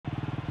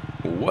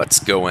What's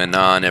going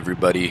on,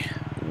 everybody?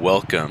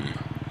 Welcome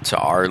to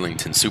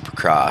Arlington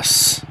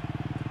Supercross.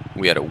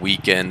 We had a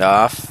weekend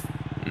off.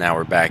 Now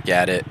we're back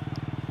at it.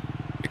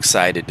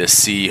 Excited to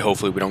see.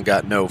 Hopefully we don't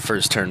got no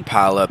first turn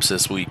pileups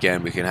this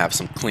weekend. We can have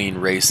some clean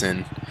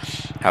racing.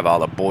 Have all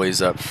the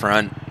boys up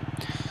front.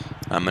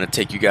 I'm going to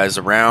take you guys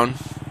around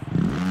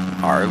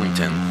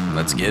Arlington.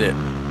 Let's get it.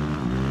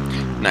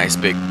 Nice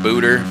big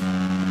booter.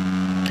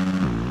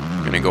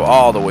 Going to go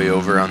all the way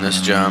over on this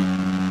jump.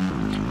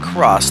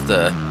 Cross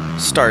the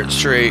start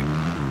straight.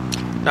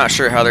 Not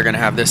sure how they're going to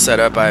have this set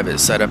up. I have it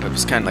set up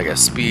as kind of like a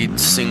speed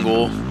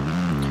single,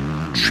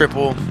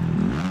 triple.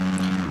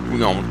 We're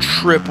going to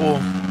triple.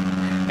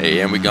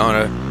 And we're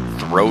going to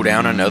throw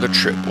down another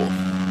triple.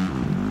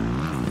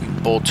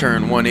 Full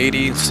turn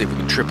 180. Let's see if we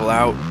can triple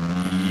out.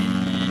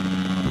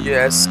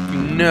 Yes.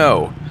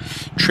 No.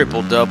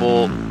 Triple,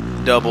 double,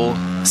 double,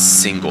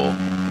 single.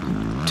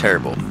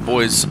 Terrible.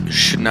 Boys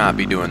should not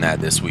be doing that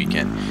this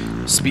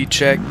weekend. Speed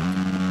check.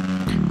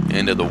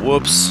 Into the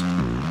whoops.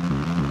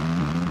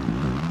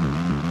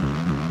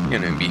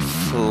 Gonna be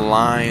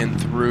flying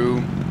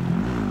through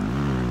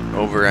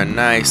over a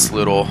nice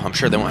little, I'm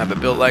sure they won't have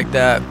it built like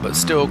that, but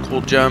still a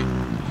cool jump.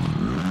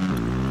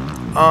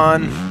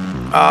 On,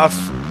 off,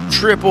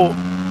 triple,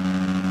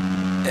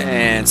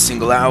 and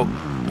single out.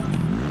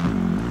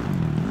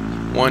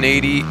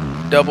 180,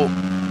 double,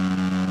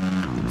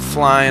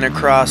 flying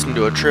across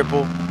into a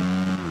triple.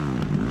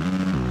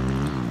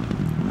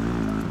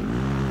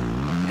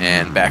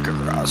 And back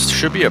across.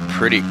 Should be a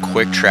pretty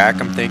quick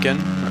track, I'm thinking.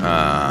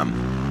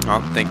 I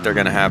don't think they're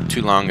going to have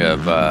too long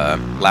of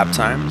lap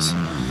times.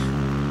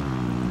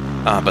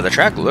 But the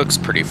track looks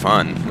pretty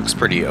fun. Looks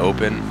pretty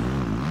open.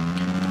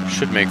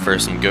 Should make for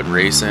some good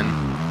racing.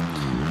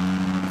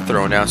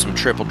 Throwing down some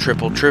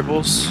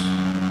triples.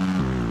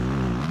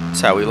 That's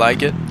how we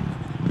like it.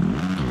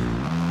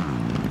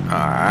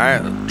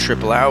 Alright,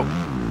 triple out.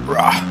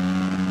 Rah.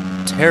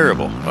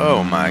 Terrible.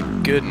 Oh my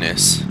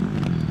goodness.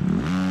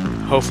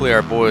 Hopefully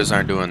our boys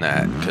aren't doing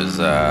that, because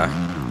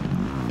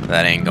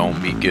that ain't gonna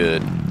be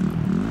good.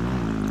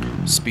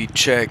 Speed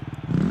check.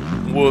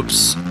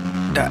 Whoops.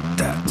 Dot,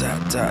 dot,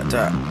 dot, dot,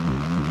 dot.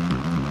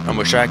 I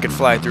wish I could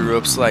fly through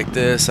whoops like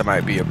this. I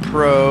might be a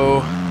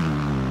pro.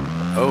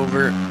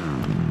 Over.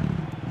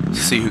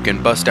 See who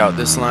can bust out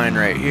this line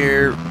right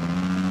here.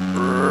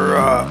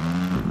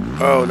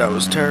 Oh, that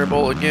was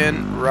terrible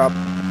again.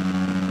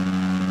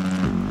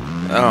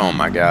 Oh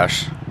my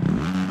gosh.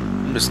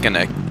 I'm just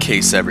gonna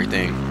case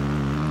everything.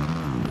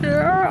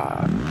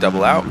 Yeah.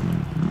 Double out.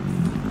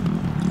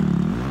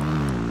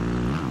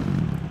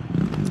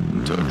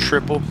 To a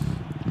triple.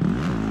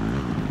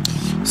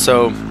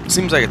 So,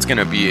 seems like it's going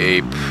to be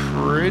a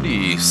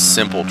pretty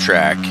simple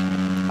track.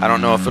 I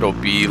don't know if it'll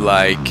be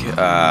like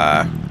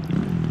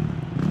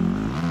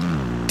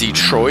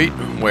Detroit,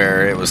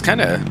 where it was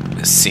kind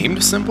of,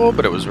 seemed simple,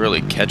 but it was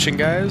really catching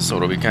guys. So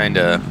it'll be kind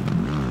of,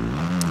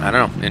 I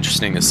don't know,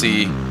 interesting to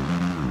see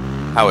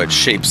how it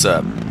shapes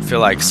up. I feel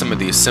like some of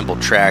these simple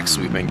tracks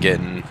we've been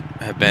getting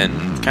have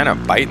been kind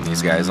of biting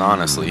these guys,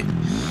 honestly.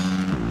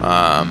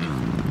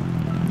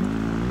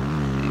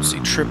 Let's see,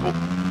 triple.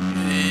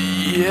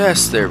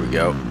 Yes, there we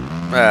go.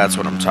 That's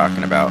what I'm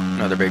talking about.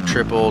 Another big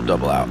triple,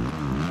 double out.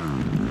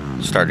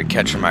 Started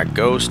catching my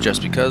ghost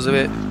just because of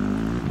it.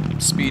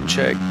 Speed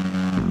check.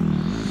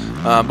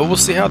 But we'll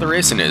see how the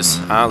racing is.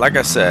 Like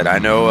I said, I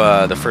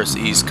know the first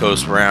East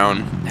Coast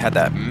round had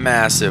that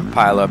massive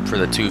pileup for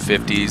the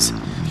 250s.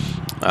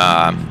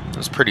 It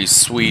was pretty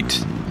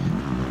sweet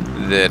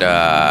that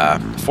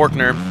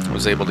Faulkner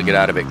was able to get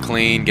out of it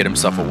clean, get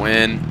himself a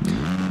win.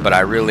 But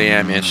I really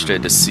am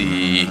interested to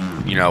see,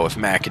 you know, if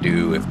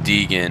McAdoo, if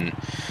Deegan,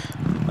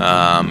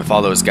 if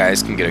all those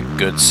guys can get a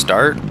good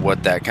start,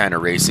 what that kind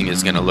of racing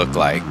is going to look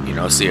like. You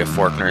know, see if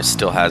Faulkner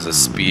still has a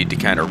speed to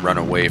kind of run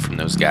away from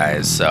those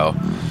guys. So,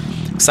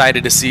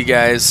 excited to see,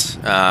 guys.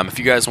 If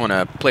you guys want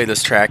to play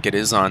this track, it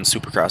is on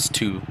Supercross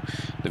 2,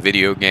 the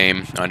video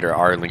game, under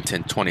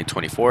Arlington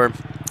 2024.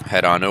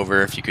 Head on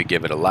over if you could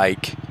give it a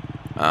like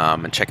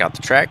and check out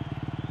the track.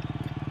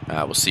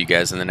 We'll see you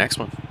guys in the next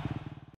one.